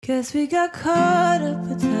Guess we got caught up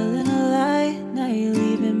with telling a lie. Now you're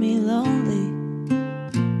leaving me lonely.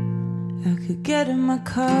 I could get in my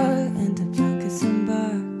car, end up drunk at some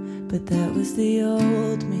bar, but that was the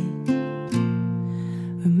old me.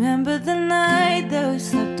 Remember the night that we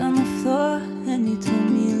slept on the floor and you told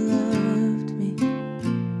me you loved me,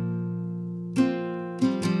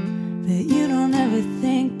 but you don't ever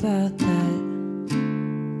think about that.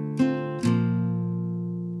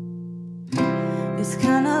 It's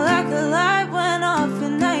kinda like a light went off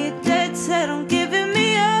and now you're dead set on giving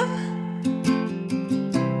me up.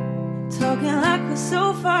 Talking like we're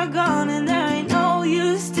so far gone and there ain't no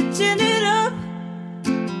use stitching it up.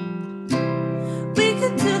 We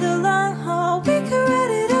could do the long haul, we could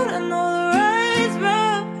ride it out. I know the ride's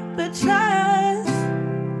rough, but try us.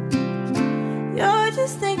 You're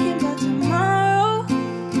just thinking about tomorrow.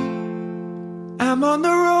 I'm on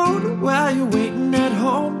the road while you're waiting at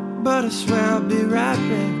home, but I swear I'll be right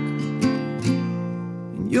back.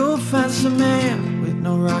 And you'll find some man with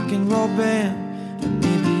no rock and roll band, and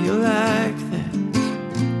maybe you'll like that.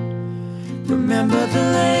 Remember the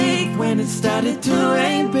lake when it started to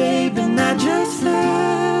rain, babe, and I just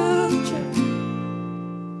loved you.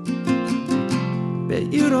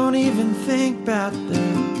 Bet you don't even think about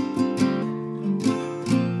that.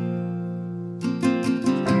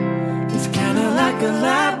 It's kinda like a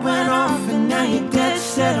light went off and now you're dead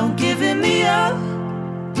set on giving me up.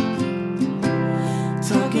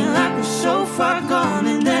 Talking like we're so far gone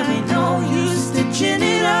and there ain't no use stitching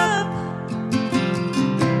it up.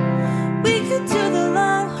 We could do the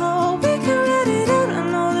long haul, we could ride it out. I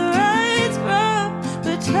know the ride's rough,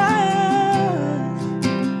 but try us.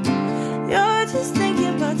 You're just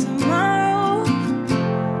thinking about tomorrow.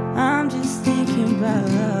 I'm just thinking about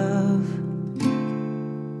love.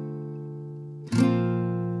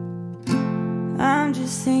 I'm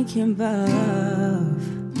just thinking about love.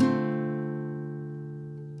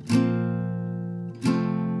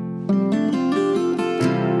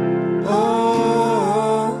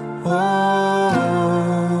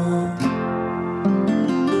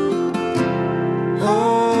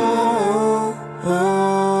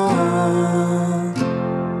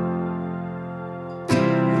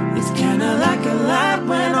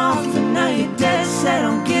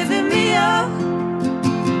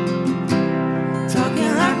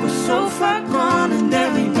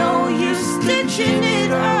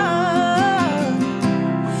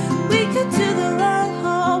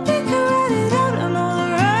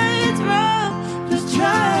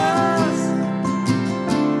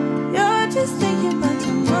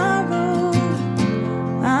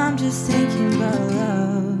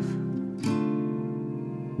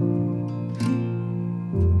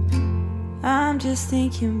 Just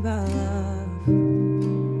thinking about love.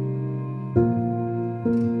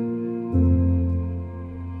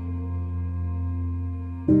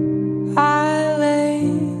 I lay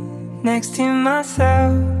next to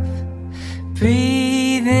myself,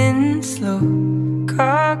 breathing slow,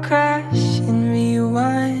 car crash and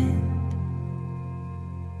rewind.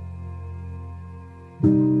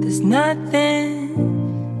 There's nothing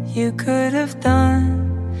you could have done,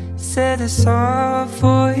 said a soft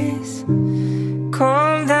voice,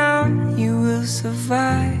 calm down, you will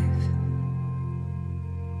survive.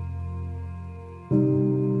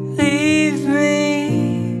 Leave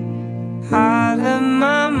me out of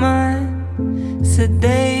my mind,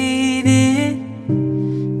 sedated,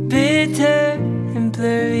 bitter and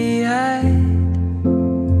blurry-eyed.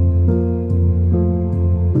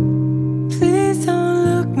 Please don't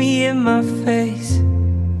look me in my face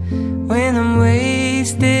when I'm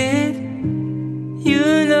wasted. You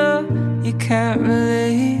know you can't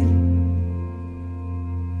relate,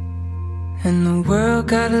 and the world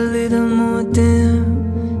got a little more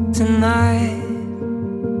dim tonight.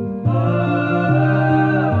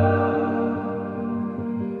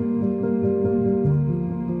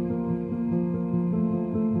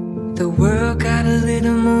 The world got a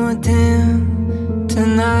little more dim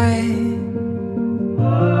tonight.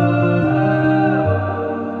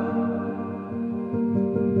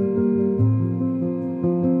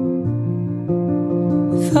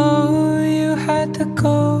 Though you had to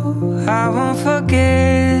go, I won't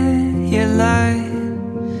forget your light.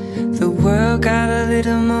 The world got a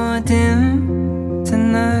little more dim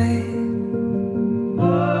tonight.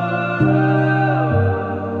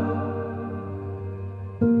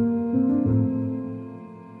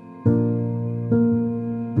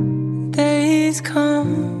 Days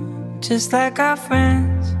come just like our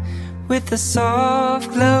friends, with a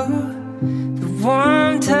soft glow, the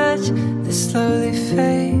warm touch that slowly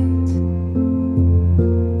fades.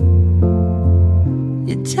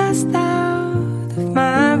 You're just out of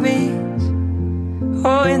my reach.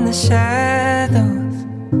 or in the shadows,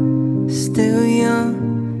 still young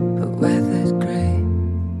but weathered grey.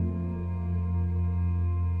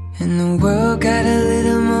 And the world got a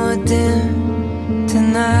little more dim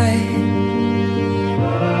tonight.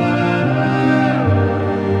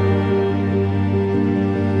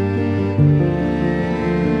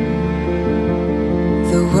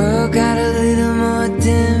 The world got a little more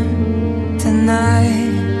dim tonight.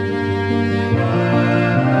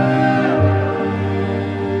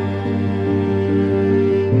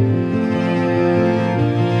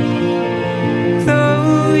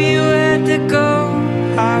 Though you had to go,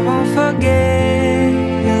 I won't forget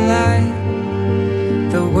your light.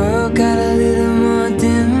 The world got a little more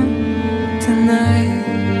dim tonight.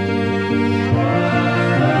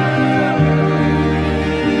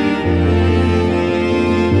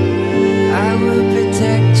 I will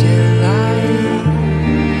protect your light.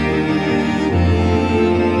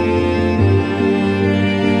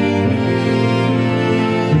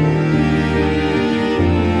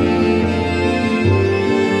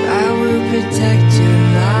 I will protect your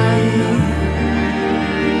light.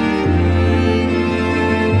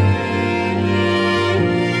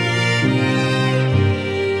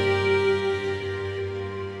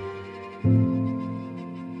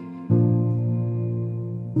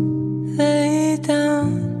 Lay down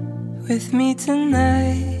with me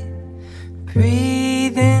tonight,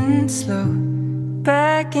 breathing slow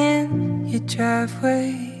back in your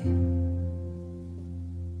driveway.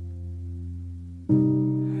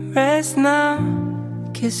 Rest now,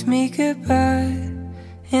 kiss me goodbye.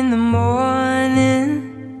 In the morning,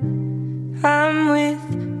 I'm with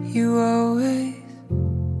you always.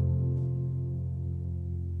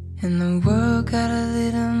 And the world got a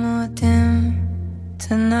little more dim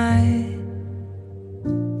tonight.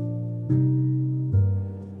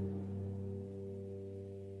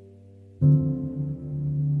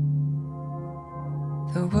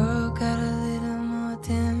 The world got a little more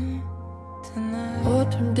dim tonight.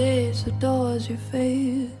 Autumn days adores your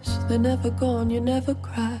face. They're never gone, you never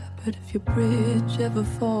cry. But if your bridge ever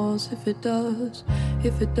falls, if it does,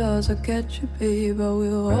 I'll catch you, babe. I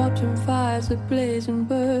will. Autumn fires that blaze and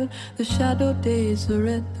burn. The shadow days, the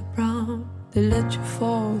red, the brown. They let you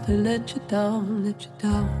fall, they let you down, let you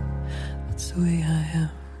down. That's the way I am.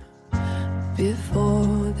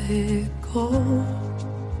 Before they go,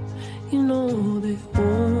 you know they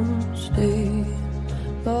won't stay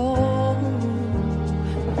long.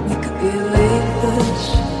 We could be weightless,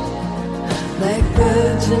 like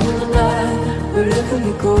birds in the night, wherever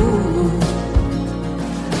we go.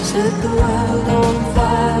 Set the world on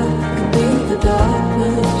fire, could be the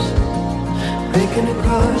darkness, breaking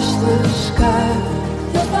across the sky.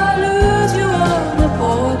 If I lose you on the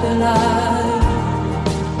borderline,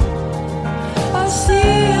 I'll see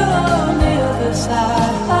you on the other side.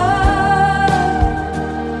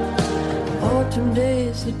 Autumn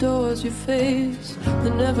days adores your face.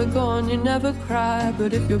 They're never gone, you never cry.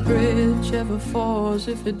 But if your bridge ever falls,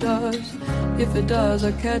 if it does,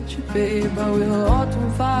 I'll catch you, babe. I will.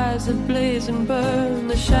 Autumn fires that blaze and burn.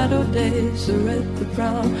 The shadow days, the red, the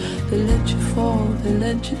brown. They let you fall, they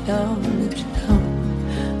let you down, let you down.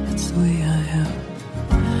 That's the way I am.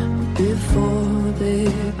 Before they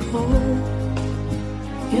go,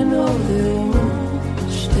 you know they won't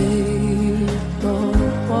stay long.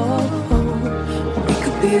 We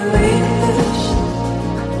could be weightless,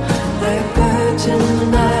 like birds in the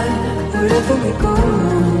night, wherever we go.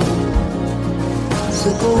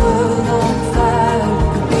 Set the world on fire, we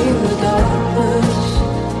could be in the darkness,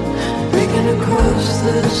 breaking across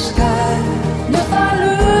the sky. And if I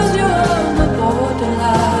lose you on the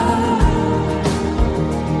borderline,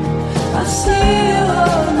 I'll see you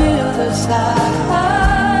on the other side.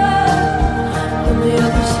 On the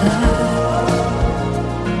other side.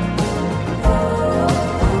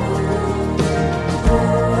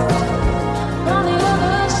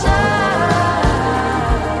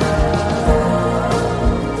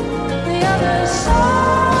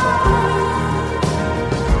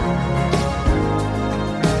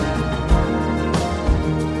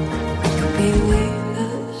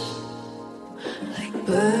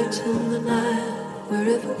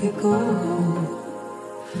 We go,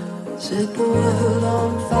 set the world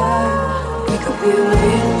on fire. We could be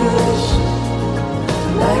weightless,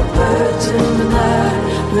 like birds in the night,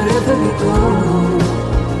 wherever we go.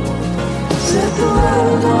 Set the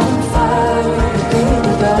world on fire. We could be in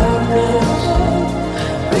the darkness,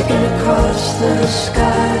 breaking across the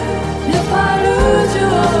sky. If I lose you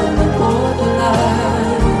on the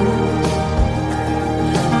borderline,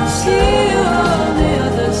 I'll see you on the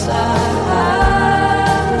other side.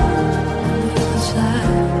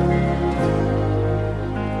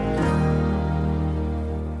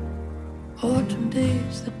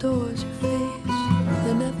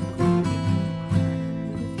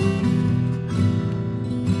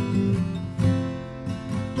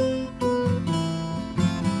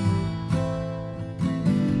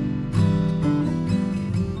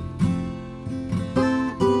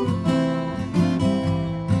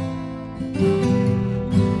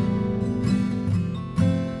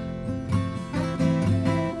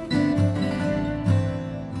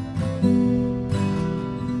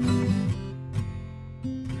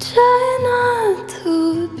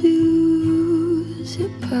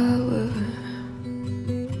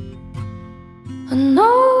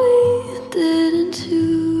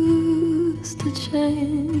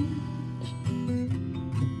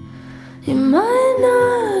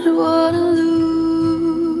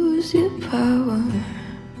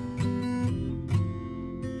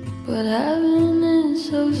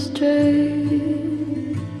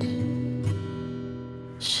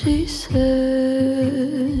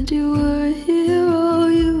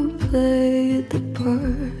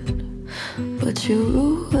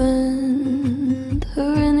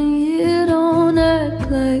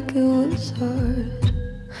 was hard,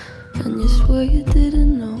 and you swear you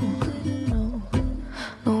didn't know.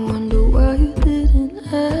 No wonder why you didn't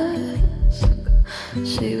ask.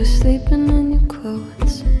 She was sleeping in your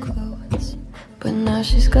clothes, but now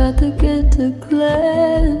she's got to get to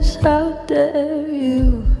class. How dare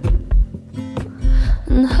you?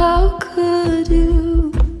 And how could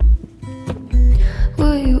you?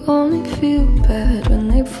 Will you only feel bad when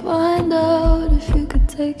they find out if you could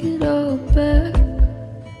take it all back?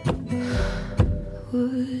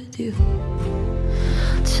 Would you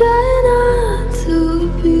try not to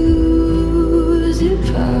abuse your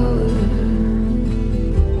power?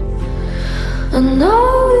 I know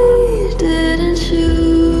we didn't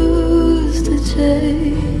choose to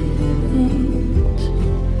change.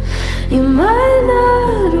 You might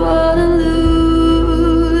not wanna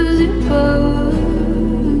lose your power,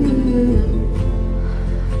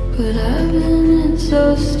 but having it so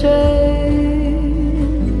strange.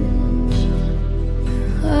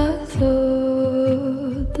 I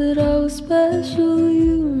thought that I was special.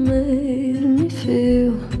 You made me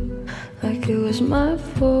feel like it was my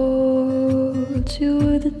fault. You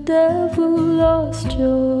were the devil, lost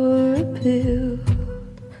your appeal.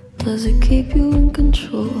 Does it keep you in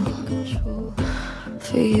control?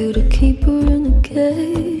 For you to keep her in a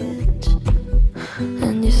cage,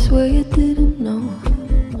 and you swear you didn't know.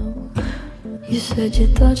 You said you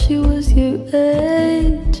thought she was your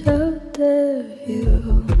age. How dare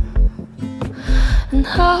you? And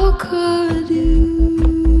how could you?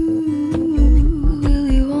 Will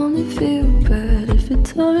you only feel bad if it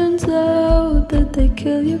turns out that they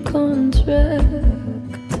kill your contract?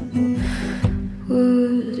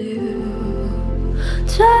 Would you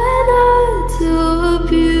try not to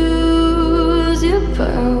abuse your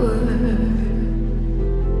power?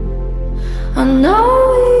 I know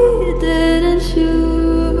we didn't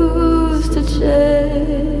choose to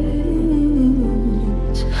change.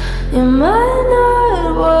 You might not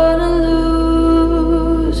wanna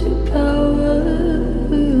lose your power,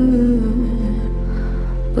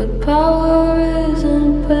 but power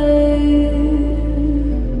isn't pain.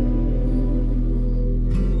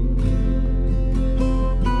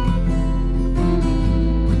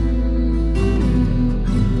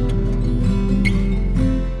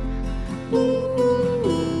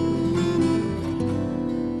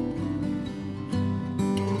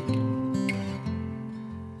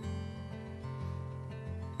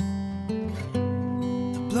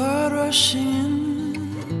 Blood rushing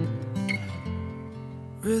in,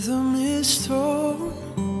 rhythm is torn,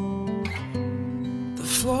 the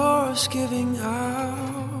floor is giving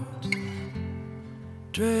out,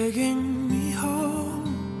 dragging me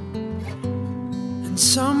home, and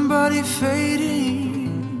somebody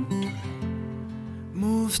fading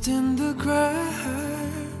moved in the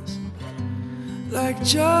grass, like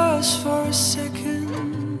just for a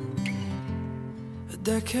second, a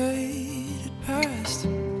decade had passed.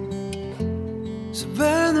 So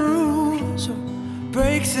bend the rules or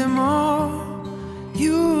break them all.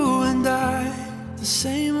 You and I, the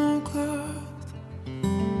same old cloth.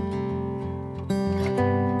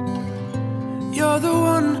 You're the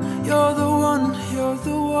one, you're the one, you're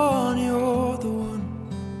the one, you're the one.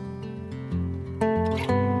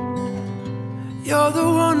 You're the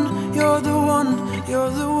one, you're the one,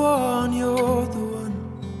 you're the one, you're the one.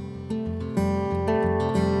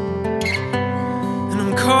 And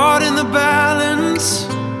I'm caught in the balance,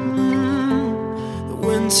 the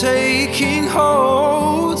wind taking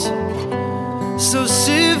hold. So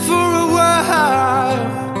sit for a while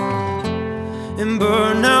and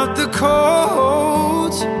burn out the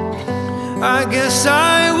cold. I guess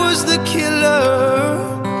I was the killer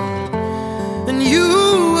and you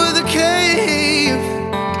were the cave,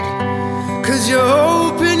 'cause you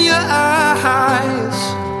open your eyes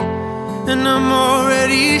and I'm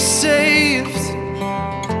already saved.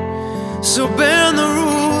 So bend the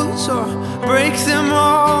rules or break them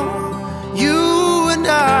all. You and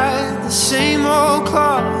I, the same old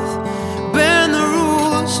cloth. Bend the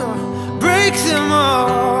rules or break them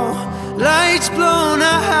all. Lights blown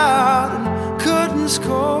out and curtains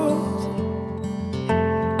cold.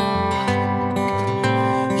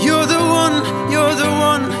 You're the one, you're the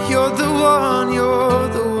one, you're the one, you're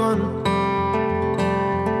the one.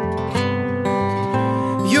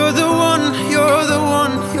 You're the one, you're the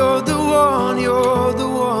one, you're the one, you're the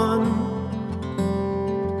one.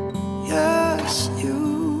 Yes, you.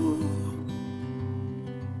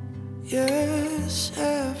 Yes,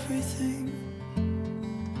 everything.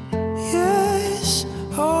 Yes,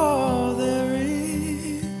 all there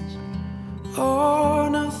is, or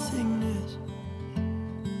nothingness.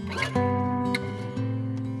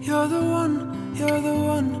 You're you're the one, you're the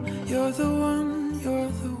one, you're the one,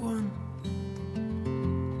 you're the one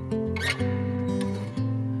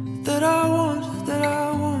that I want, that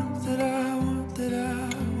I want, that I want, that I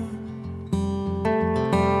want.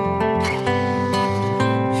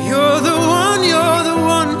 You're the one, you're the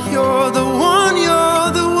one, you're the one,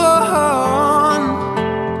 you're the one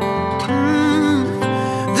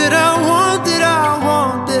that I want, that I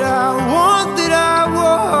want, that I want, that I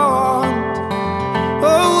want. Oh,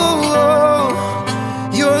 oh, oh.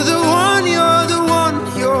 You're the one, you're the one,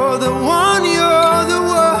 you're the one, you're the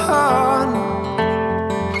one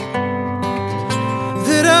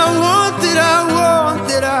that I want, that I want,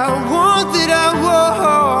 that I want, that I want.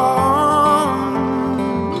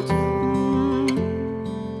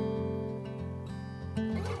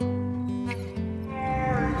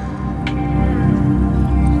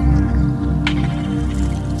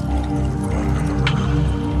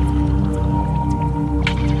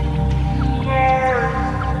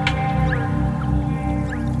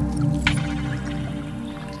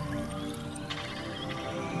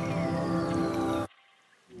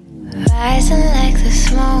 Rising like the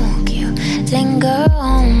smoke, you linger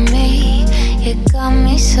on me. You got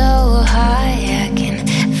me so high, I can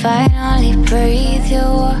finally breathe. You're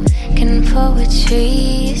walking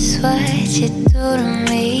poetry. It's what you do to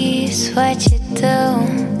me, it's what you do.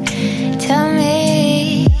 Tell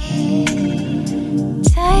me,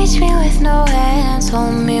 touch me with no hands,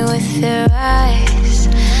 hold me with your eyes,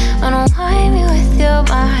 unwind me with your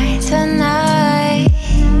mind tonight.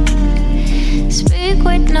 Speak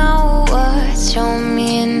with no words, show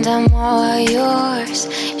me and I'm all yours.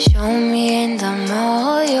 Show me and I'm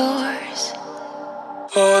all yours.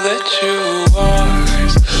 All that you are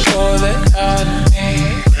is all that I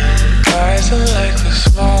need. Rising like the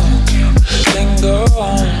smoke, you linger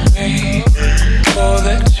on me. All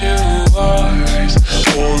that you are is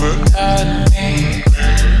all that I need.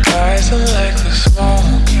 Rising like the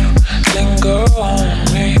smoke, you linger on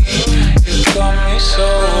me. You got me so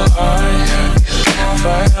high,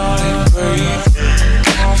 finally breathe,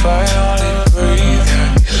 finally breathe,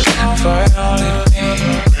 finally me.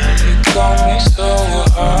 You got me so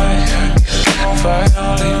high,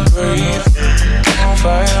 finally breathe,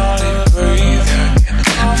 finally breathe,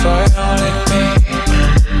 finally me.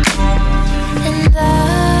 And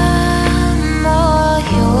I'm all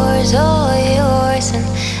yours, and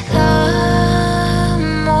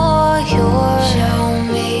I'm all yours. Show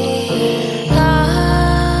me,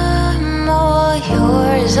 I'm all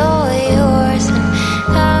yours, and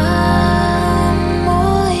I'm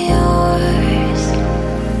all yours.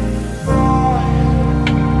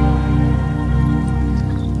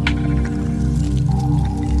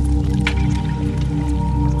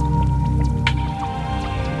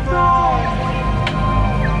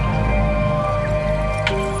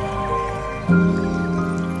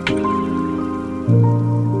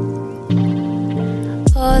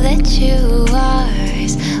 All that you are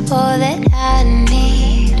is all that I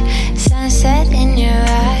need. Sunset in your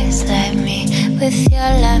eyes, light me with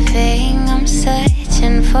your loving. I'm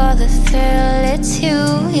searching for the thrill. It's you,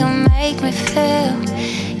 you make me feel.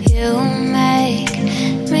 You make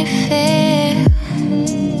me feel.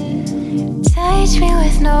 Touch me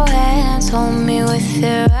with no hands, hold me with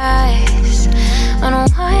your eyes,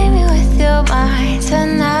 unwind me with your mind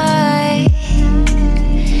tonight.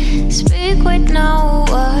 Speak with no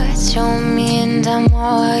words, show me and I'm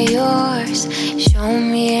all yours. Show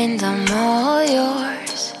me and I'm all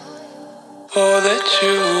yours. All that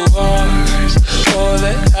you are is all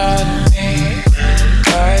that I need.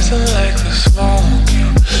 Rising like the smoke, you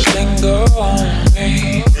linger on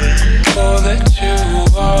me. All that you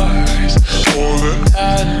are is all that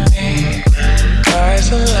I need.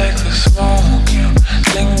 Rising like the smoke, you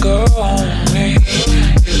linger on me.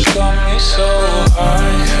 You got me so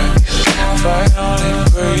high, finally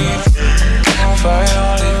breathe,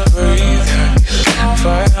 finally breathe,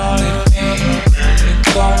 finally me. You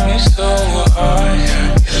got me so high,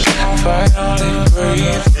 finally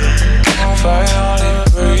breathe, finally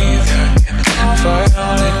breathe,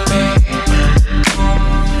 finally me.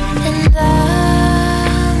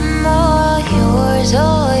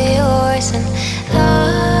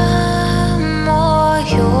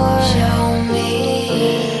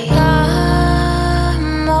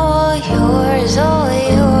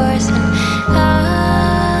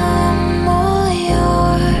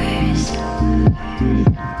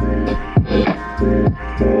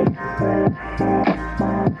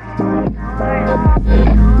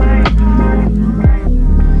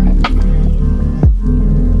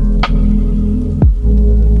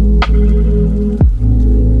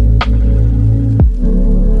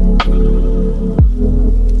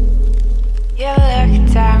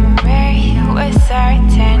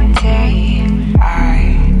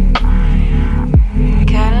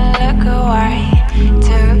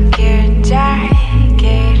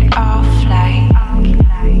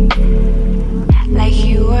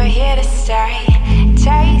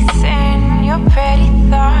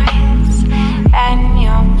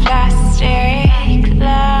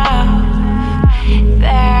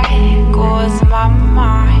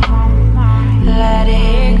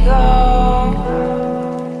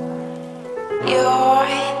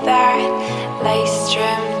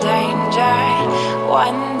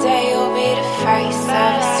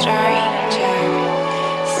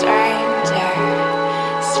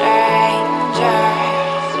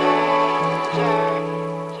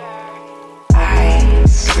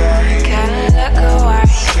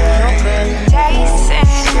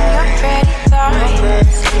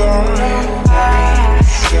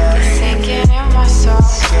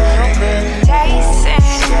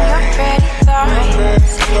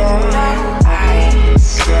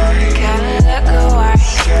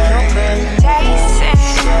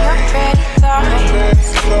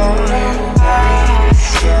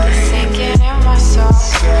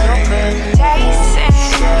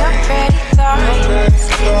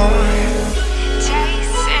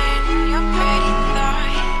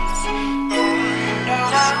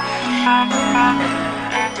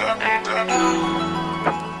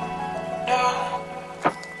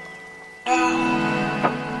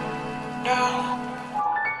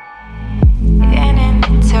 In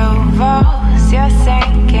intervals, you're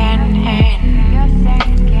sinking in.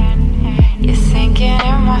 You're sinking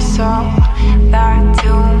in my soul. Thought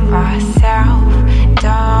to myself,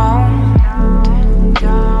 don't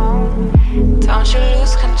you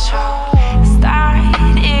lose control.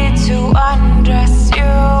 Started to undress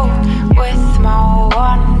you with my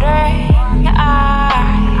wandering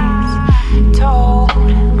eyes. Told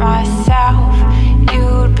myself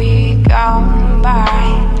you'd be gone by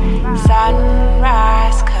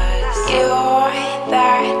sunrise, 'cause you're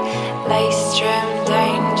that lace-trim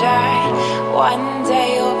danger. One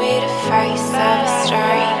day you'll be the face of a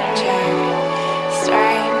stranger,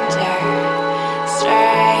 stranger,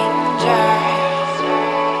 stranger.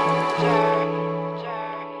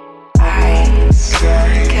 I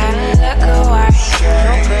can't look away,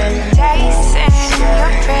 chasing your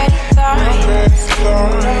pretty thoughts.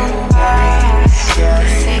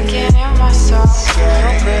 Sinking in my soul,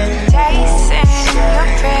 chasing your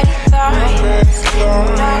pretty thoughts. I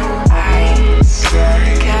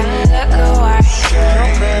can't look away,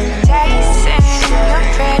 chasing your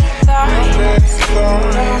pretty thoughts.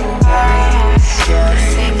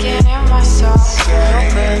 Sinking in my soul,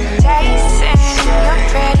 chasing your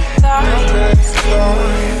pretty thoughts.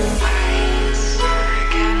 Can't look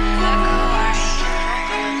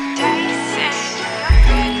away, chasing your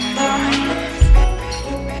pretty thoughts.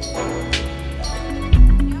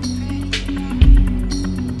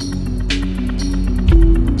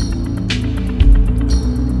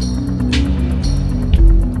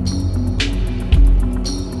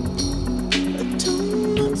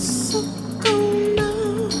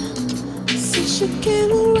 She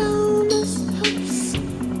came around this house.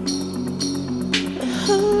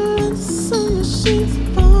 Her and some machines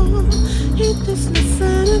born. He this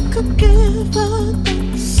nothing I could give her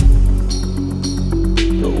those.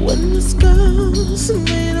 But when this girl's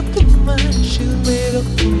made up her mind, she's made up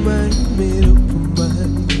her mind, made up her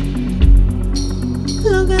mind.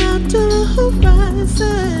 Looking out to the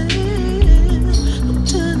horizon, I'm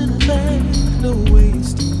turning back, no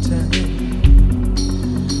wasting time.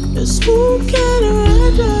 The smooth can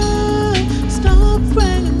rider, stop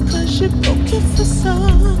bragging 'cause you broke your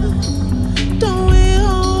facade. Don't we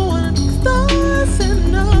all wanna be stars and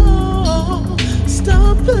no?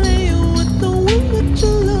 Stop playing with the one that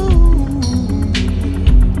you love.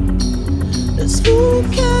 The smooth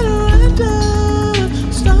can rider,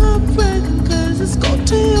 stop bragging 'cause it's got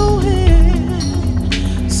to your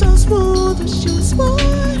head. So smooth that you was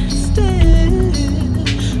smart instead.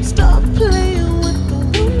 Stop playing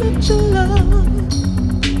your love.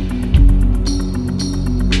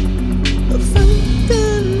 A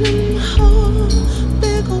fountain in my heart,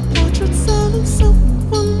 big old portraits of himself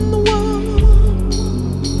on the wall.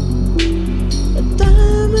 A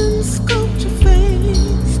diamond sculpture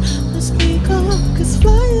face, the peacock is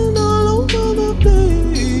flying all over the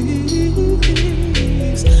place.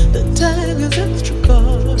 The tiger's extra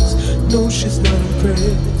cars, no, she's not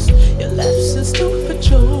impressed. Your laughs and stupid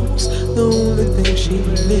jokes, the only thing she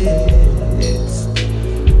believes.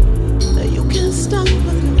 Now you can't stop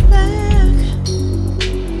looking back,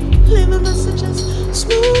 leaving messages,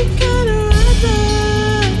 smooth kind of rider.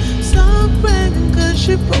 Stop bragging 'cause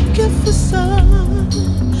she broke your facade.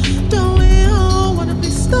 Don't we all wanna be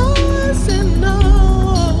stars and no?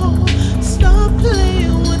 Stop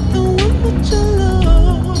playing with the one that you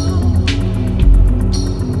love.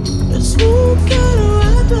 The smooth kind of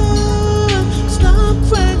rider. Stop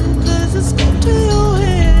bragging 'cause it's gone to your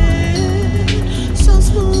head. So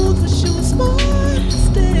smooth but she was smart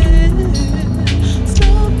instead.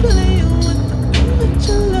 Stop playing with the one that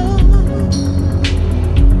you love.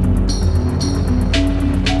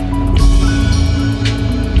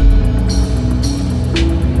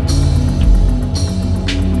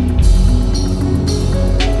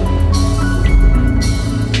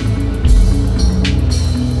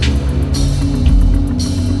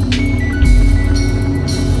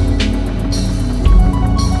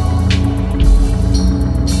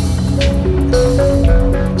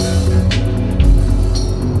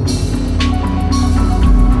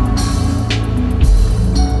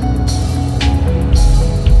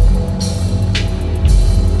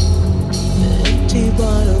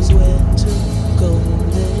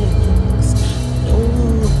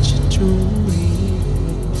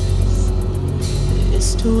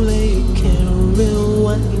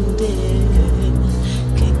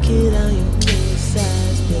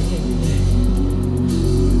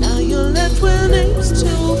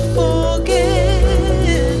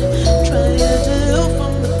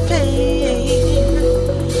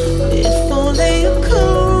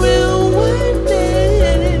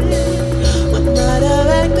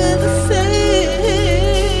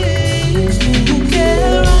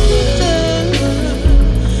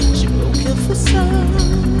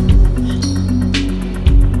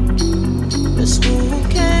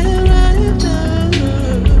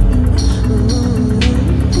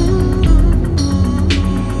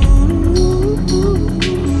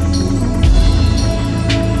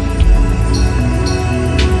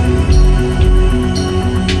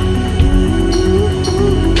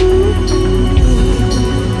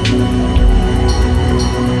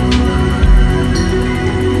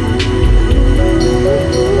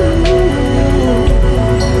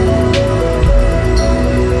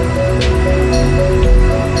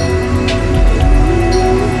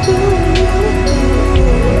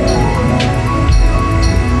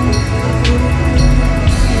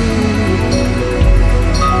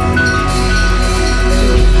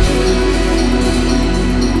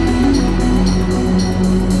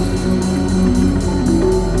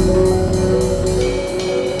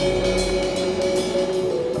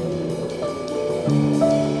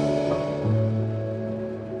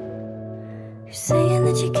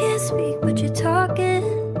 can't speak, but you're talking.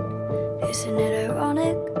 Isn't it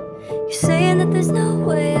ironic? You're saying that there's no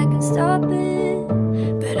way I can stop it,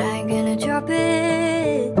 but I ain't gonna drop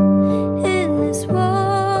it in this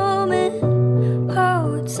moment.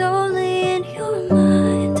 Oh, it's only in your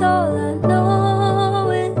mind. All I know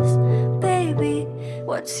is, baby,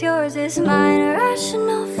 what's yours is mine.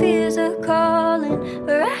 Irrational fears are calling,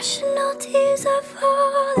 irrational tears are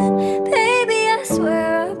falling. Baby, I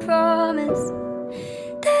swear, I promise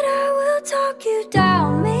that I will talk you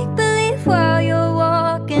down. Make believe while you're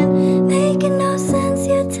walking, making no sense,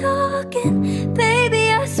 you're talking.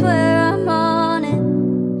 Baby, I swear I'm on it,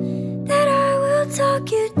 that I will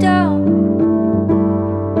talk you down.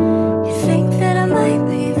 You think that I might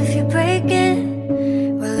leave if you break it?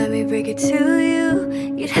 Well, let me break it to you.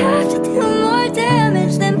 You'd have to do more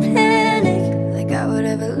damage than panic, like I would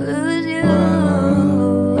ever lose you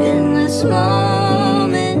in this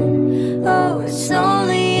moment. Oh, it's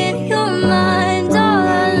only in your mind. All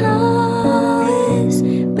I know is,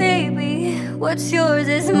 baby, what's yours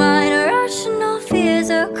is mine. Irrational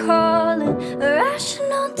fears are calling,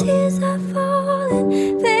 irrational tears are falling.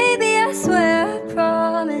 Baby, I swear, I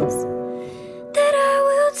promise that I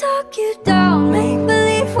will talk you down. Make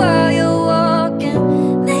believe while you're walking,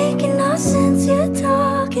 making no sense, you're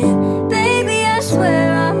talking. Baby, I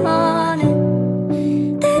swear I'm on it,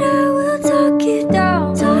 that I will talk you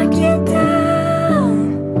down. Talk you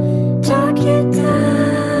down, talk you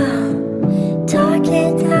down, talk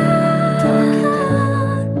you down,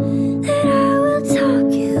 that I will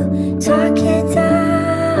talk you down, talk you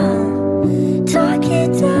down, talk you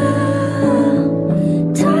down,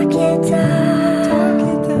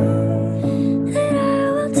 that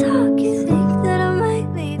I will talk you. Think that I might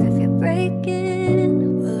leave if you break it?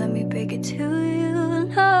 Well, let me break it to you.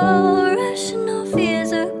 No, irrational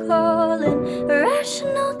fears are calling,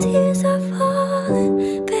 irrational tears are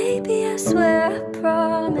falling. Baby, I swear, I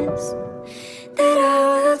promise that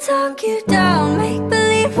I will talk you down.